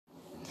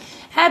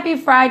Happy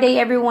Friday,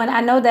 everyone.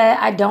 I know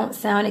that I don't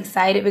sound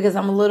excited because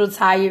I'm a little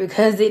tired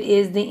because it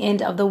is the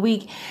end of the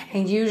week.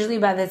 And usually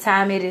by the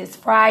time it is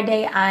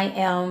Friday, I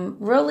am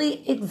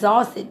really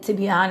exhausted, to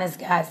be honest,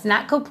 guys.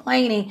 Not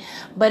complaining,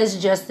 but it's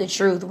just the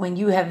truth. When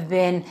you have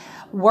been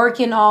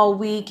working all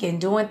week and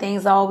doing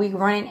things all week,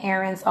 running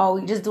errands all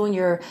week, just doing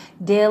your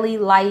daily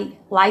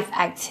life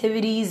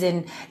activities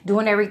and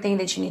doing everything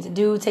that you need to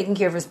do, taking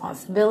care of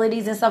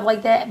responsibilities and stuff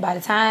like that. By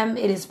the time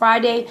it is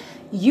Friday,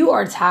 you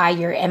are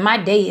tired and my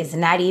day is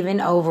not even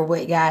over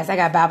with, guys. I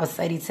got Bible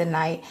study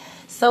tonight.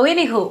 So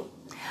anywho,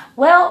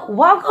 well,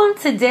 welcome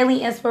to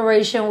Daily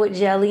Inspiration with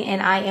Jelly,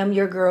 and I am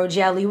your girl,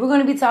 Jelly. We're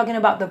going to be talking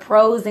about the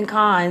pros and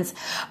cons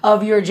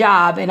of your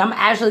job, and I'm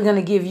actually going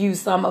to give you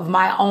some of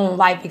my own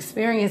life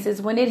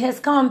experiences when it has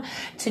come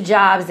to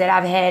jobs that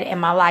I've had in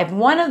my life.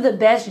 One of the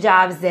best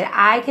jobs that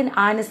I can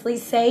honestly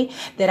say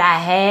that I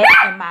had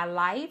in my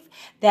life,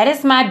 that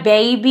is my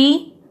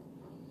baby,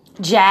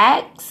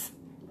 Jax.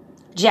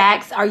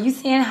 Jax, are you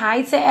saying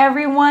hi to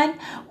everyone?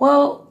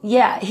 Well,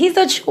 yeah, he's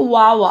a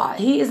Chihuahua.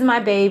 He is my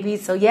baby.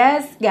 So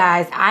yes,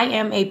 guys, I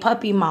am a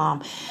puppy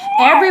mom.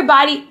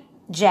 Everybody,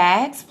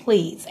 Jax,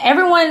 please.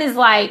 Everyone is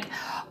like,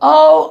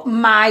 oh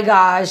my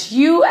gosh,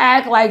 you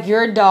act like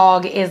your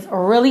dog is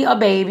really a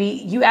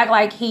baby. You act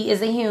like he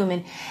is a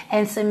human.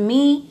 And to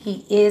me,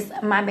 he is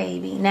my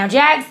baby. Now,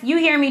 Jax, you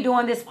hear me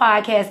doing this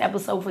podcast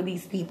episode for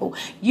these people.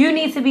 You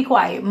need to be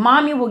quiet.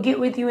 Mommy will get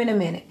with you in a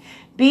minute.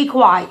 Be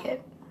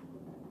quiet.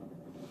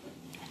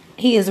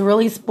 He is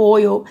really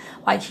spoiled.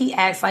 Like, he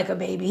acts like a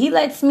baby. He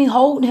lets me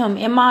hold him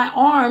in my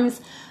arms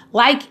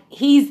like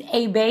he's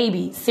a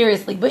baby.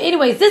 Seriously. But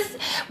anyways,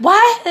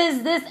 why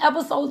has this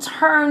episode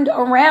turned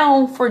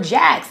around for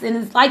Jax? And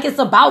it's like it's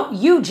about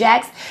you,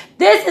 Jax.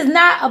 This is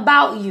not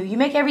about you. You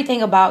make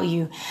everything about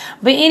you.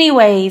 But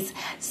anyways,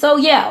 so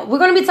yeah, we're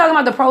going to be talking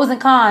about the pros and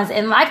cons.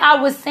 And like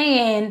I was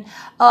saying,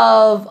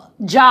 of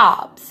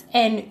jobs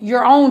and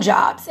your own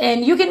jobs.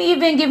 And you can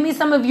even give me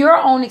some of your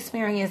own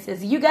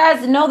experiences. You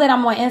guys know that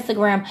I'm on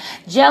Instagram,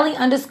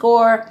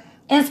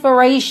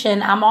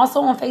 Jelly_Inspiration. I'm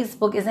also on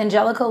Facebook as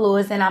Angelica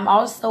Lewis, and I'm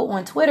also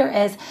on Twitter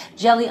as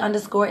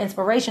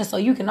Jelly_Inspiration. So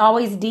you can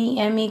always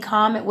DM me,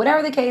 comment,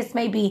 whatever the case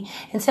may be,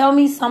 and tell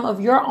me some of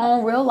your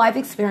own real life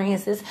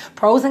experiences,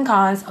 pros and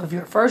cons of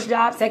your first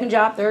job, second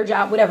job, third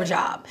job, whatever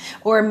job,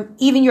 or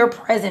even your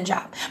present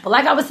job. But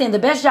like I was saying, the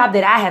best job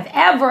that I have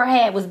ever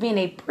had was being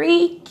a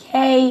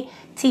pre-K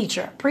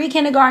teacher,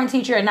 pre-kindergarten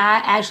teacher, and I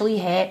actually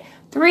had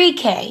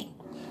 3K.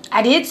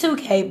 I did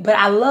 2K, but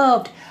I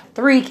loved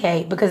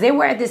 3K because they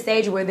were at the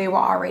stage where they were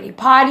already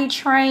potty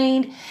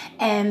trained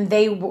and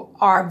they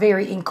are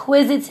very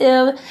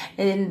inquisitive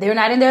and they're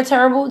not in their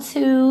terrible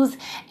twos.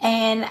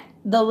 And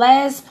the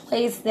last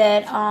place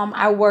that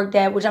I worked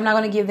at, which I'm not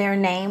going to give their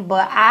name,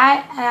 but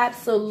I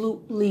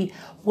absolutely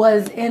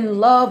was in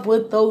love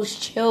with those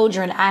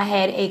children. I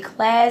had a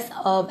class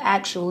of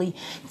actually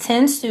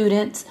 10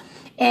 students.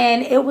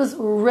 And it was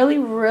really,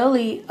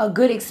 really a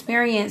good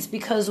experience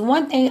because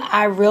one thing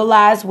I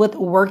realized with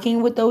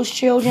working with those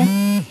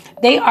children,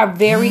 they are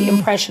very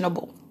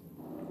impressionable.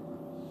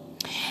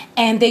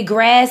 And they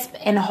grasp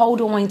and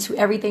hold on to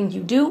everything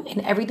you do and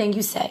everything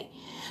you say.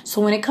 So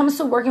when it comes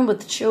to working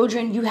with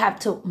children, you have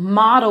to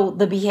model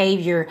the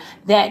behavior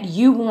that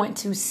you want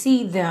to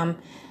see them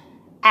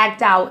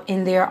act out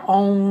in their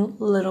own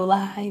little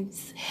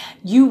lives.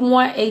 You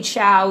want a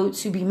child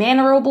to be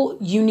mannerable,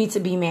 you need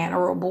to be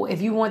mannerable.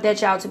 If you want that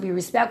child to be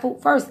respectful,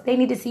 first, they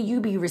need to see you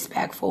be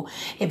respectful.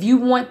 If you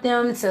want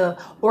them to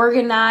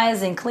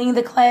organize and clean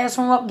the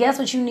classroom up, guess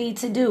what you need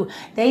to do?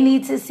 They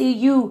need to see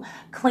you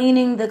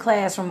cleaning the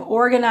classroom,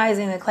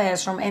 organizing the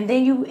classroom, and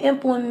then you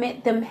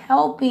implement them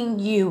helping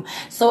you.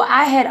 So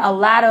I had a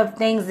lot of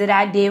things that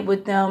I did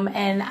with them,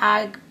 and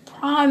I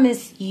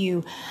promise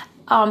you,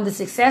 the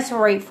success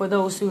rate for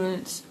those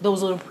students,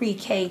 those little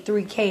pre-K,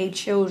 3K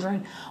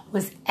children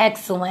was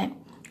excellent.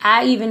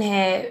 I even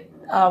had,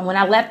 when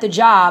I left the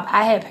job,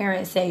 I had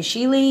parents say,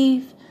 she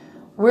leave,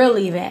 we're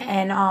leaving.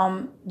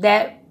 And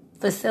that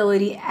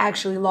facility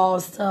actually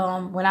lost,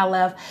 when I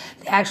left,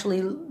 they actually,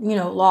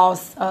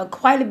 lost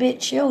quite a bit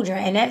children.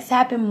 And that's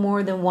happened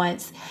more than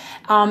once.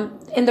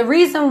 And the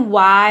reason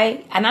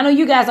why, and I know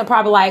you guys are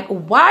probably like,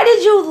 why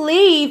did you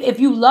leave if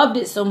you loved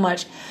it so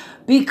much?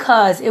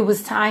 Because it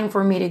was time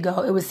for me to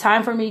go. It was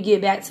time for me to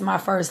get back to my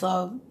first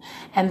love.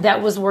 And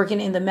that was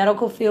working in the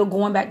medical field,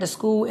 going back to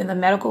school in the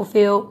medical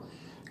field.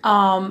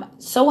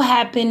 So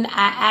happened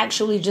I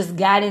actually just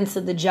got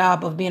into the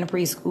job of being a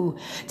preschool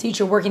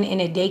teacher working in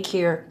a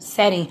daycare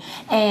setting.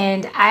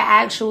 And I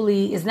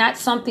actually, it's not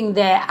something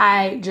that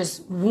I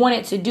just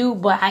wanted to do,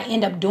 but I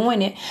end up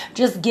doing it.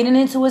 Just getting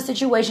into a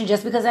situation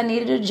just because I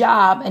needed a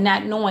job and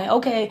not knowing,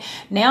 okay,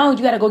 now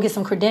you got to go get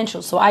some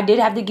credentials. So I did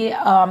have to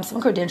get some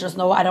credentials.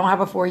 No, I don't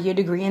have a 4-year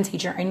degree in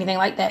teaching or anything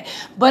like that.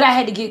 But I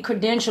had to get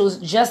credentials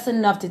just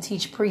enough to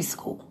teach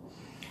preschool.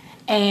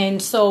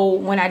 And so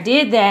when I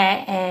did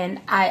that, and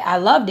I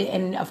loved it.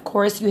 And of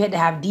course, you had to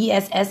have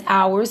DSS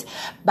hours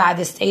by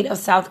the state of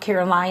South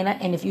Carolina.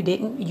 And if you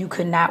didn't, you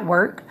could not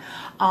work.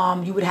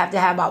 You would have to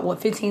have about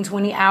 15,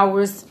 20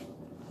 hours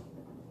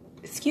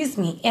excuse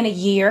me, in a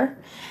year.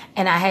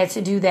 And I had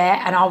to do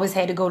that. And I always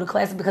had to go to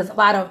class because a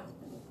lot of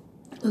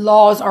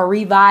laws are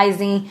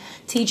revising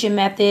teaching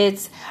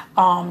methods,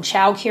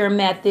 childcare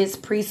methods,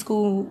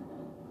 preschool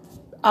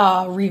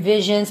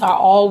revisions are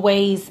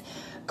always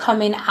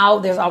coming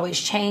out. There's always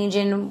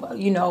changing,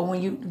 you know,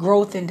 when you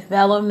growth and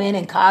development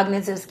and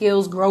cognitive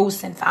skills,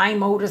 gross and fine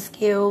motor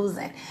skills,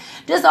 and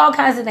just all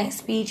kinds of things,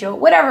 speech or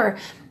whatever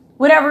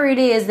it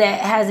is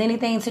that has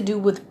anything to do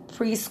with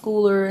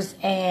preschoolers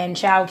and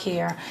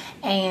childcare.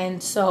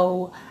 And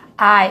so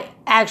I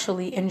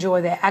actually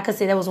enjoy that. I could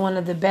say that was one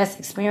of the best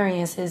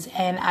experiences,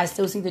 and I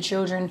still see the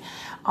children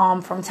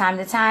from time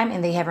to time,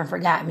 and they haven't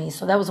forgot me.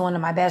 So that was one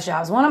of my best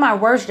jobs. One of my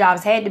worst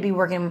jobs had to be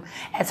working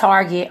at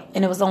Target,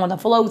 and it was on the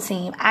flow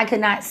team. I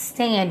could not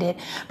stand it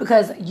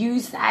because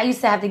I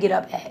used to have to get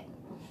up at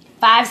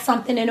 5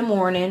 something in the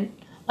morning,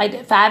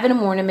 like 5 in the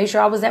morning, make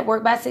sure I was at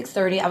work by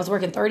 6:30. I was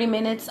working 30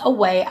 minutes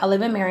away. I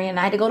live in Marion.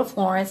 I had to go to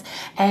Florence,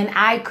 and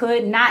I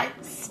could not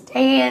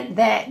stand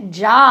that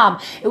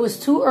job. It was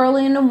too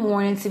early in the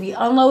morning to be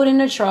unloading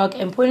the truck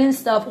and putting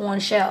stuff on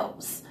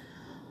shelves.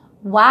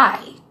 Why?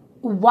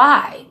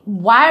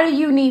 Why do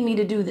you need me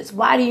to do this?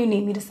 Why do you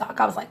need me to stock?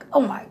 I was like,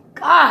 oh my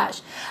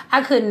gosh,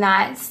 I could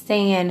not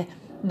stand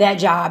that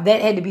job.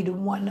 That had to be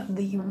one of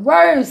the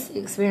worst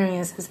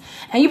experiences.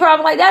 And you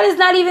probably like, that is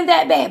not even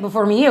that bad. But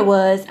for me, it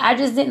was. I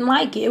just didn't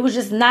like it. It was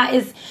just not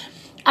as...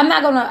 I'm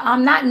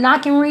not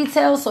knocking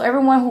retail. So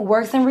everyone who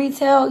works in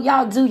retail,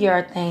 y'all do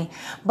your thing.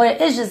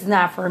 But it's just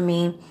not for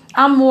me.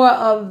 I'm more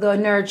of the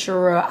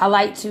nurturer. I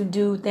like to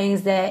do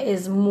things that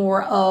is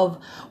more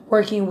of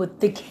working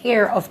with the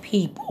care of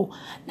people,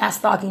 not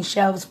stocking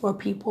shelves for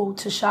people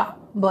to shop.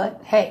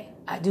 But hey,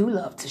 I do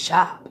love to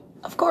shop.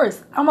 Of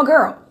course, I'm a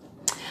girl.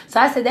 So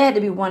I said that had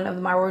to be one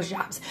of my worst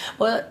jobs.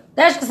 But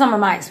that's just some of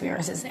my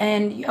experiences.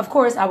 And of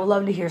course, I would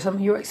love to hear some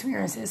of your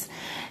experiences.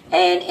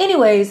 And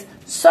anyways,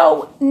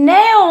 so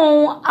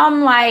now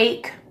I'm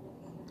like,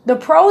 the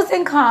pros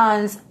and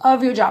cons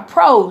of your job.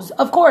 Pros,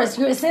 of course,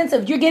 your sense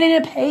of you're getting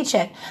a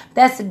paycheck.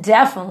 That's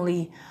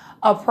definitely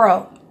a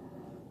pro.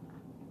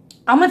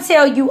 I'm going to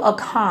tell you a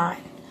con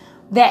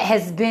that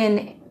has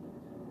been,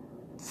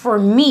 for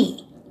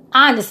me,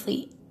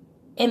 honestly,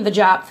 in the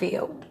job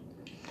field.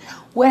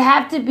 Would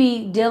have to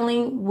be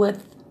dealing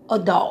with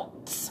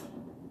adults.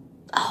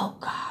 Oh,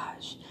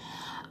 gosh.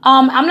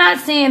 I'm not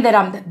saying that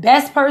I'm the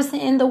best person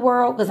in the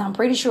world because I'm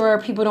pretty sure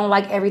people don't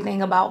like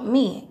everything about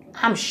me.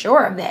 I'm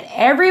sure of that.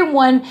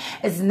 Everyone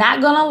is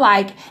not going to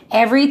like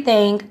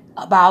everything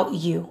about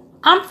you.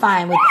 I'm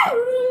fine with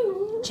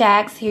that.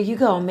 Jax, here you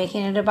go,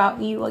 making it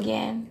about you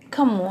again.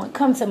 Come on,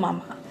 come to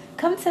mama.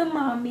 Come to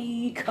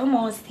mommy. Come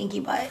on, stinky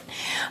butt.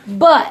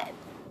 But...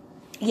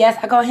 yes,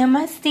 I call him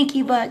my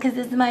stinky butt because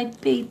it's my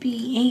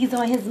baby and he's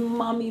on his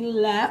mommy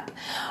lap.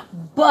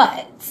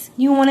 But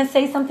you want to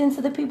say something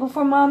to the people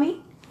for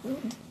mommy?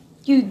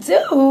 You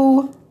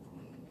do?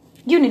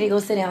 You need to go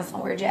sit down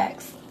somewhere,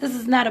 Jax. This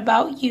is not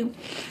about you.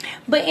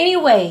 But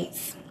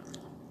anyways,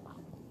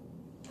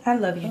 I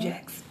love you,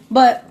 Jax.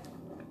 But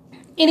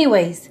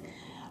anyways,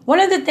 one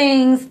of the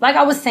things, like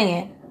I was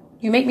saying,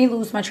 you make me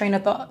lose my train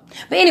of thought.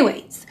 But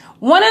anyways,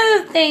 one of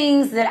the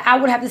things that I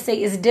would have to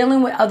say is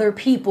dealing with other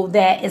people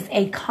that is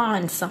a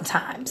con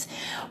sometimes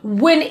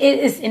when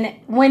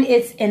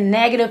it's a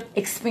negative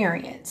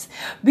experience,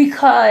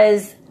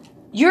 because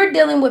you're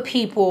dealing with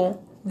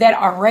people that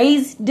are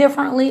raised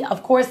differently.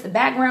 Of course, the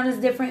background is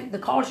different. The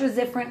culture is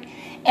different.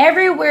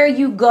 Everywhere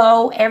you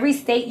go, every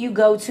state you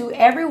go to,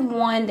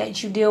 everyone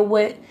that you deal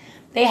with,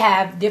 they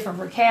have different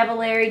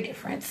vocabulary,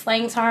 different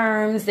slang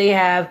terms. They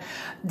have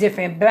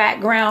different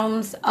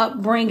backgrounds,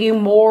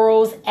 upbringing,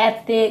 morals,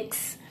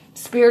 ethics,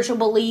 spiritual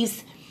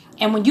beliefs.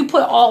 And when you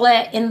put all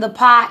that in the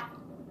pot,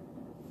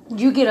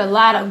 you get a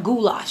lot of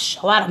goulash,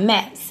 a lot of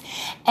mess.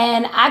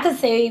 And I could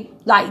say,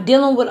 like,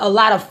 dealing with a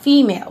lot of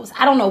females.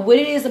 I don't know what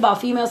it is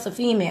about females to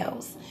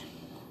females.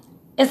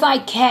 It's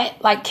like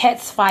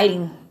cats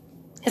fighting.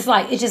 It's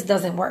like, it just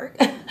doesn't work.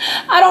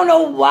 I don't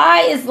know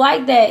why it's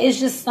like that. It's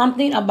just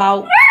something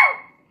about...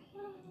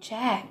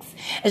 Jax.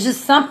 It's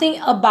just something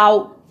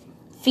about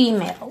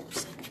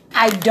females.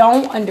 I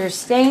don't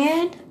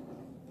understand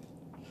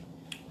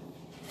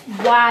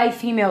why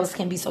females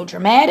can be so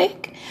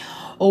dramatic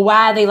or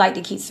why they like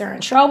to keep stirring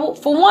trouble.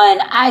 For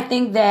one, I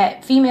think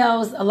that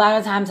females a lot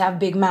of times have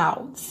big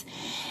mouths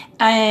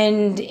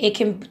and it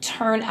can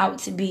turn out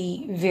to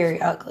be very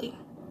ugly.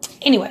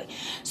 Anyway,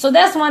 so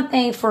that's one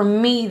thing for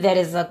me that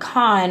is a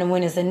con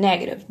when it's a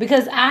negative,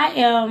 because I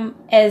am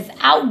as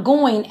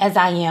outgoing as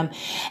I am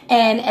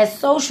and as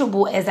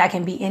sociable as I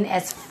can be and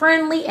as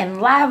friendly and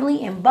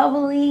lively and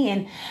bubbly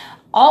and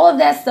all of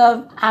that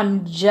stuff.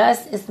 I'm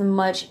just as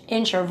much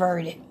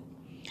introverted.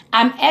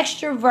 I'm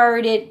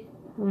extroverted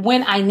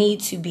when I need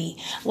to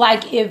be.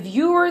 Like, if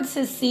you were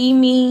to see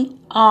me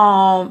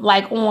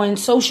like on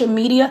social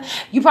media,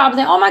 you probably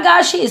think, oh my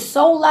gosh, she is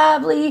so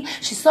lively,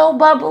 she's so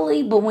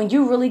bubbly. But when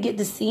you really get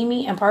to see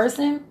me in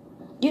person,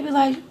 you'd be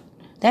like,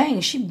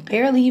 dang, she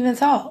barely even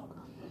talk.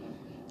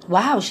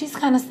 Wow, she's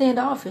kind of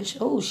standoffish.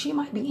 Oh, she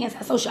might be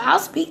antisocial. I'll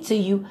speak to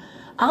you.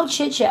 I'll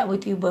chit chat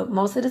with you, but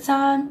most of the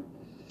time,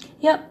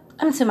 yep,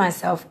 I'm to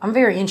myself. I'm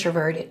very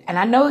introverted. And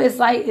I know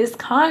it's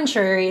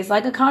contrary. It's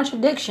like a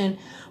contradiction,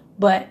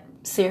 but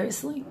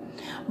seriously.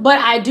 But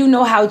I do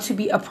know how to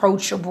be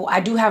approachable.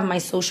 I do have my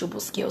sociable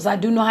skills. I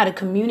do know how to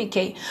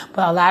communicate.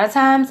 But a lot of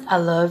times I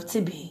love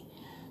to be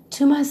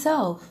to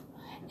myself.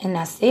 And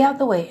I stay out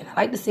the way. And I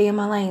like to stay in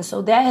my lane.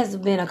 So that has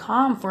been a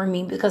calm for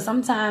me, because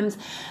sometimes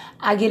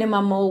I get in my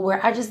mode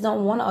where I just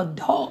don't want to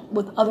adult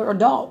with other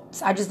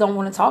adults. I just don't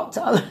want to talk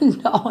to other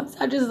adults.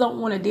 I just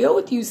don't want to deal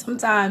with you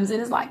sometimes.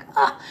 And it's like,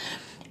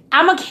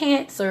 I'm a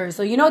Cancer.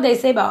 So you know what they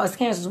say about us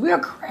Cancers? We're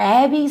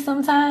crabby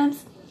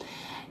sometimes.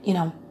 You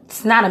know,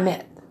 it's not a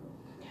myth.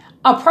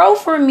 A pro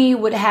for me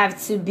would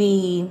have to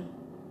be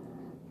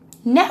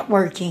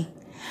networking.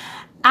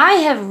 I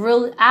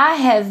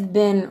have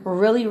been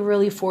really,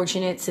 really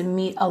fortunate to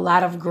meet a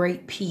lot of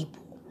great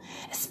people,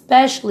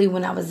 especially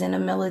when I was in the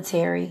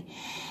military.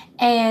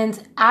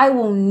 And I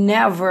will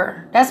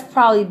never, that's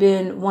probably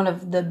been one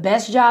of the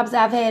best jobs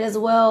I've had as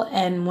well,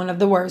 and one of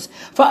the worst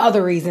for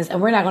other reasons.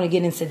 And we're not going to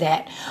get into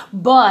that.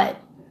 But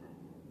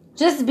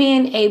just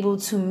being able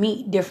to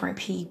meet different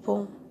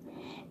people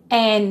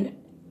and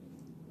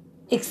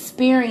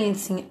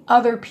experiencing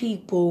other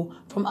people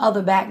from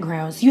other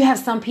backgrounds. You have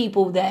some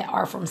people that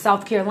are from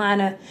South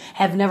Carolina,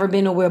 have never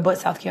been nowhere but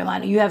South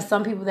Carolina. You have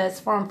some people that's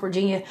from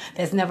Virginia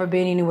that's never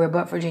been anywhere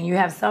but Virginia. You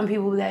have some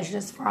people that's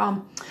just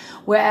from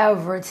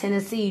wherever,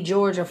 Tennessee,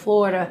 Georgia,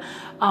 Florida,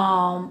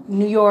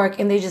 New York,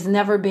 and they just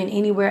never been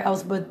anywhere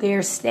else but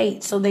their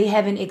state. So they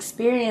haven't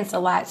experienced a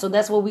lot. So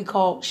that's what we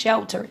call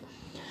sheltered.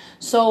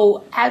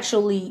 So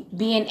actually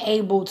being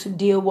able to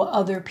deal with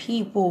other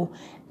people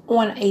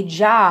on a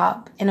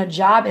job, in a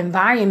job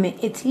environment,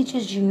 it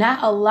teaches you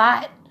not a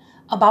lot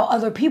about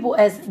other people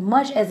as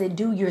much as it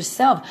do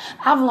yourself.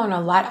 I've learned a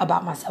lot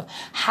about myself,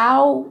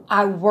 how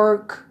I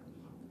work,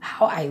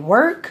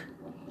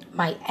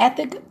 my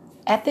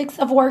ethics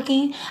of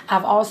working.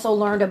 I've also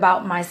learned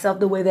about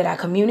myself, the way that I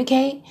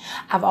communicate.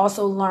 I've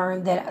also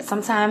learned that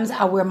sometimes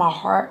I wear my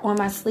heart on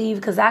my sleeve,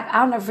 because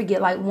I'll never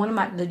forget, like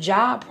the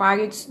job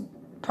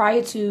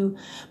prior to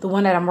the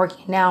one that I'm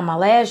working now, my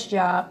last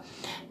job,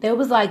 there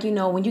was like, you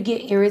know, when you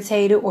get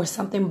irritated or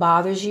something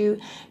bothers you,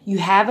 you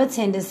have a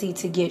tendency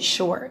to get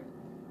short.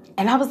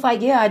 And I was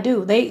like, yeah, I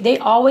do. They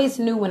always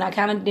knew when I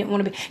kind of didn't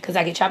want to be, because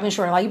I get chopped and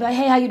short. Like, you'd be like,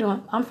 hey, how you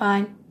doing? I'm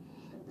fine.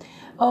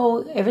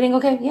 Oh, everything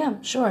okay? Yeah,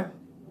 sure.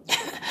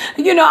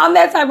 You know, I'm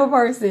that type of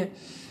person.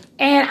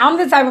 And I'm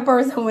the type of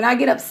person, when I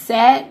get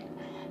upset,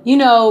 you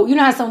know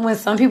how when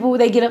some people,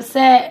 they get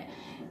upset,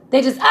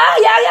 they just,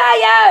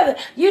 yeah.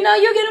 You know,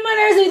 you're getting my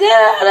nerves.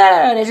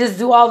 They just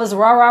do all this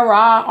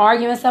rah,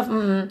 arguing stuff.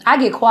 I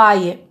get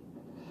quiet.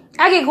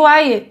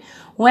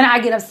 When I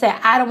get upset.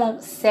 I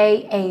won't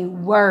say a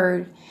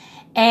word.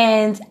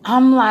 And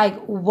I'm like,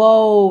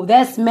 whoa,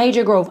 that's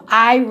major growth.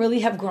 I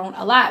really have grown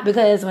a lot,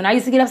 because when I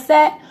used to get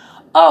upset,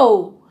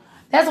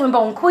 that's when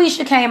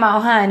Bonquisha came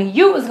out, honey.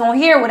 You was going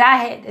to hear what I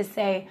had to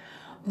say.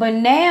 But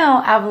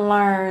now I've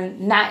learned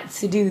not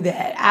to do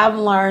that. I've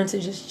learned to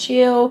just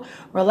chill,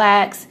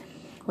 relax.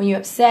 When you're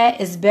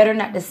upset, it's better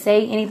not to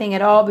say anything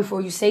at all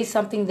before you say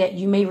something that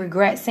you may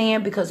regret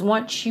saying, because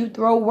once you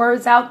throw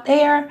words out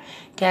there,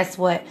 guess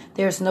what?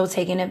 There's no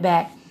taking it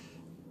back.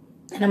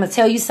 And I'm going to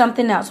tell you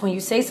something else. When you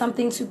say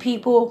something to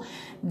people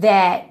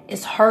that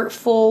is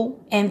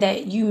hurtful and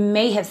that you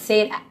may have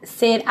said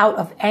out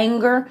of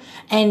anger,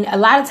 and a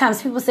lot of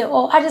times people say,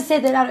 I just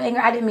said that out of anger.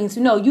 I didn't mean to.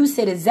 No, you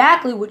said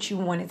exactly what you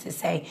wanted to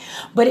say.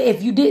 But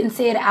if you didn't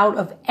say it out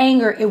of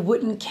anger, it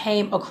wouldn't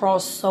came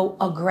across so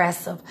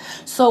aggressive.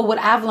 So what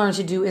I've learned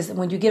to do is,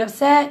 when you get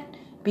upset,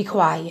 be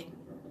quiet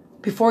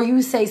before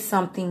you say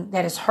something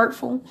that is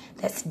hurtful,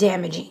 that's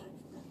damaging.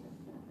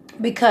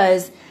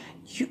 Because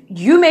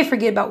you may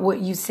forget about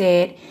what you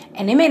said,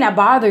 and it may not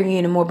bother you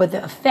anymore, but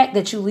the effect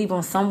that you leave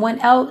on someone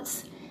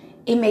else,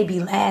 it may be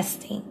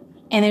lasting.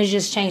 And it's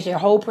just changed their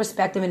whole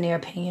perspective and their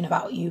opinion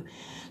about you.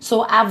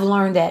 So I've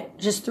learned that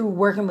just through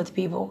working with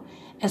people.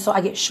 And so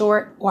I get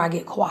short or I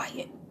get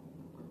quiet.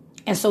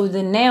 And so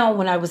then now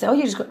when I would say,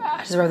 I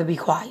just rather be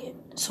quiet.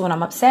 So when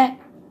I'm upset,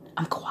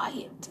 I'm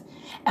quiet.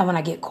 And when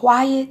I get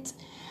quiet,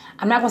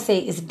 I'm not going to say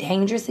it's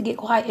dangerous to get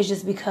quiet. It's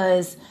just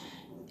because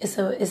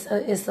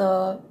it's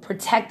a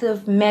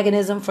protective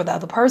mechanism for the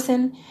other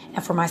person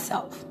and for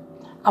myself.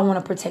 I want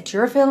to protect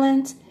your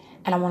feelings,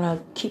 and I want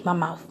to keep my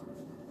mouth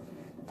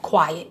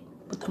quiet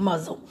with the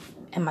muzzle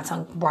and my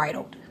tongue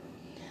bridled.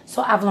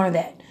 So I've learned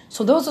that.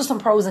 So those are some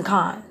pros and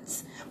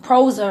cons.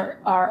 Pros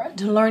are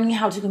learning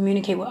how to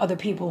communicate with other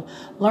people,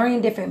 learning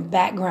different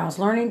backgrounds,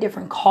 learning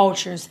different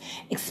cultures,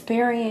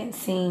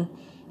 experiencing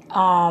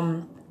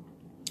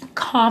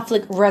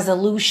conflict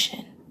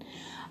resolution.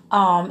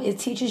 It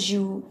teaches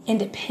you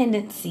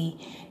independency.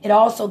 It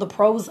also, the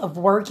pros of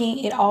working,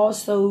 it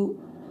also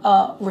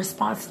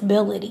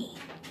responsibility,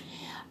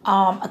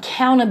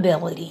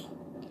 accountability,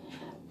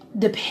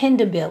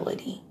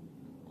 dependability,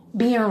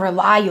 being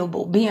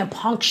reliable, being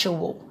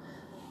punctual.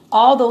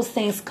 All those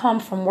things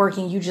come from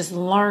working. You just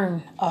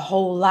learn a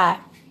whole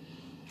lot.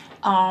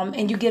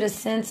 And you get a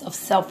sense of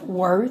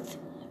self-worth,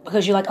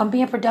 because you're like, I'm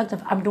being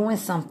productive. I'm doing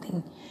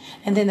something.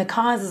 And then the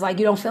cons is like,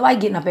 you don't feel like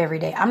getting up every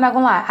day. I'm not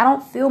going to lie. I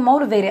don't feel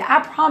motivated.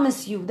 I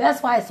promise you.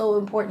 That's why it's so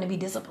important to be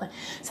disciplined.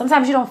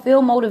 Sometimes you don't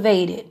feel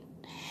motivated.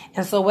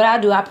 And so what I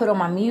do, I put on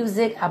my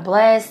music, I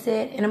blast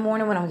it in the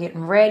morning when I'm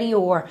getting ready,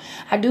 or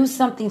I do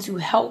something to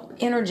help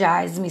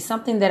energize me,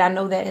 something that I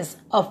know that is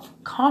of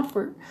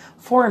comfort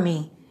for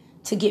me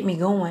to get me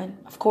going.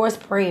 Of course,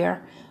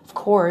 prayer, of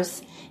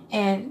course.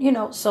 And,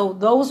 so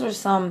those are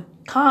some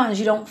cons.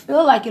 You don't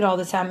feel like it all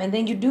the time. And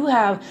then you do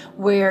have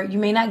where you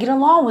may not get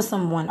along with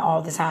someone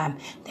all the time.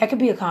 That could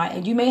be a con.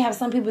 And you may have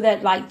some people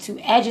that like to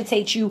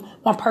agitate you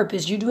on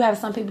purpose. You do have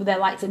some people that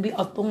like to be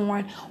a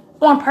thorn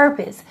on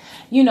purpose.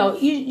 You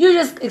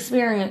just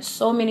experience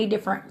so many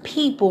different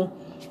people,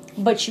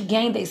 but you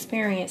gain the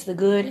experience, the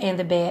good and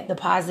the bad, the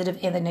positive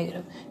and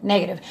the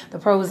negative, the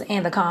pros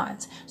and the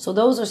cons. So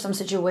those are some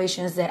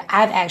situations that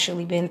I've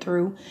actually been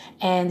through.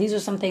 And these are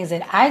some things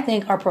that I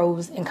think are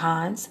pros and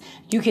cons.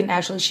 You can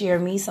actually share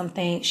with me some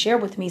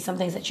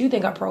things that you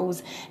think are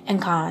pros and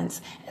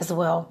cons as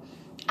well.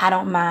 I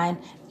don't mind.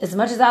 As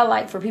much as I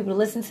like for people to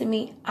listen to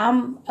me,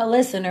 I'm a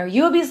listener.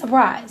 You'll be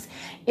surprised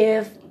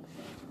if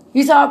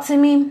you talk to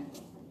me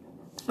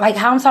like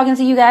how I'm talking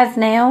to you guys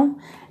now,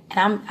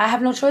 and I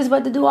have no choice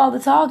but to do all the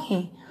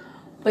talking.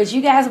 But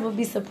you guys will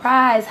be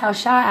surprised how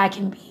shy I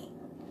can be.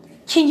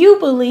 Can you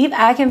believe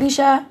I can be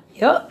shy?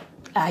 Yep,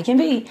 I can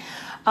be.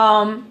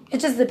 It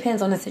just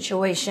depends on the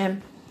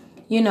situation,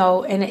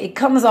 and it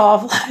comes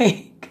off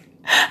like,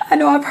 I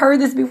know I've heard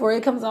this before,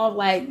 it comes off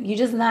like you're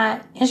just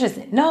not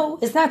interested. No,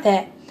 it's not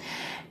that.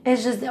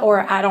 It's just,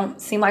 or I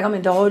don't seem like I'm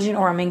indulging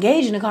or I'm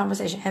engaged in a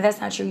conversation, and that's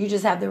not true. You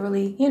just have to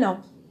really,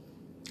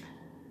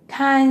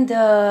 kind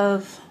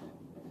of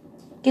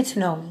get to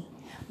know me.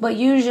 But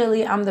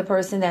usually I'm the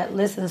person that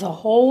listens a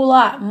whole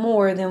lot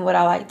more than what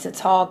I like to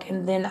talk,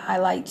 and then I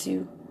like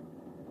to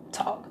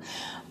talk.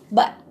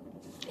 But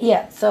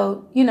yeah,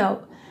 so,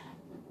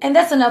 and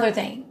that's another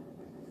thing.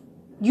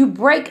 You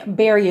break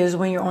barriers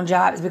when you're on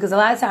jobs, because a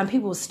lot of times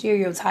people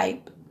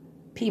stereotype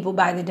people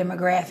by the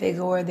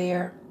demographic or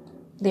their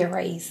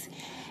race.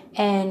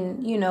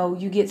 And,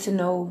 you get to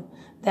know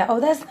that,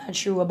 that's not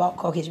true about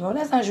Caucasian people.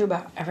 That's not true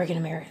about African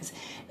Americans.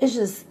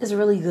 It's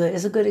really good.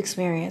 It's a good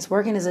experience.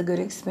 Working is a good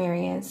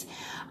experience.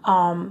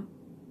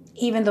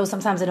 Even though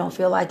sometimes I don't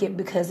feel like it,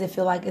 because I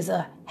feel like it's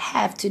a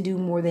have to do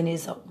more than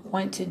it's a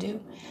want to do.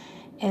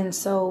 And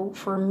so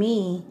for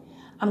me,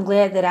 I'm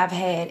glad that I've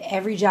had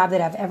every job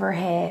that I've ever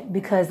had,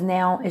 because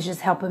now it's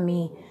just helping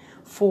me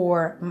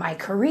for my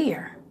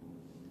career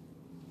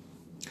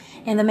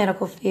in the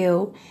medical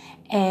field.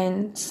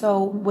 And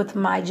so with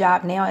my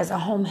job now as a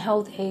home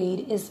health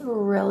aide, it's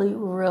really,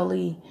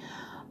 really,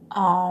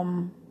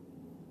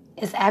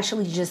 it's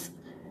actually just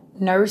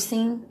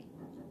nursing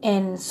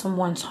in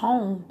someone's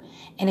home.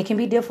 And it can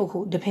be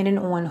difficult depending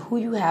on who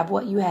you have,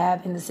 what you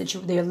have, and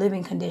their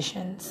living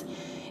conditions.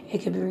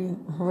 It could be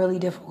really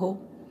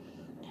difficult.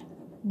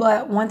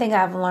 But one thing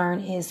I've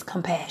learned is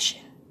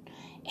compassion.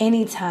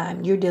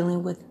 Anytime you're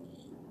dealing with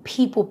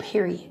people,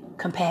 period,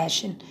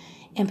 compassion,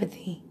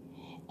 empathy,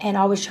 and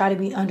always try to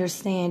be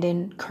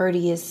understanding,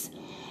 courteous,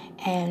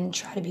 and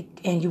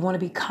you want to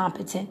be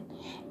competent,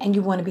 and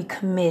you want to be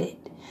committed.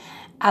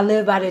 I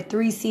live by the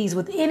 3 C's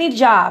with any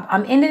job.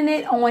 I'm ending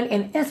it on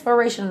an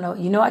inspirational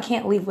note. I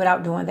can't leave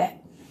without doing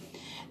that.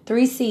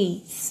 3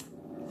 C's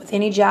with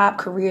any job,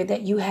 career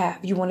that you have.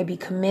 You want to be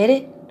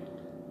committed,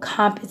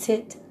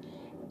 competent,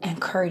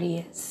 and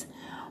courteous.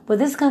 Well,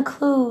 this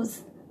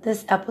concludes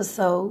this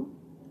episode.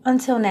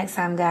 Until next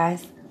time,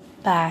 guys.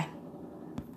 Bye.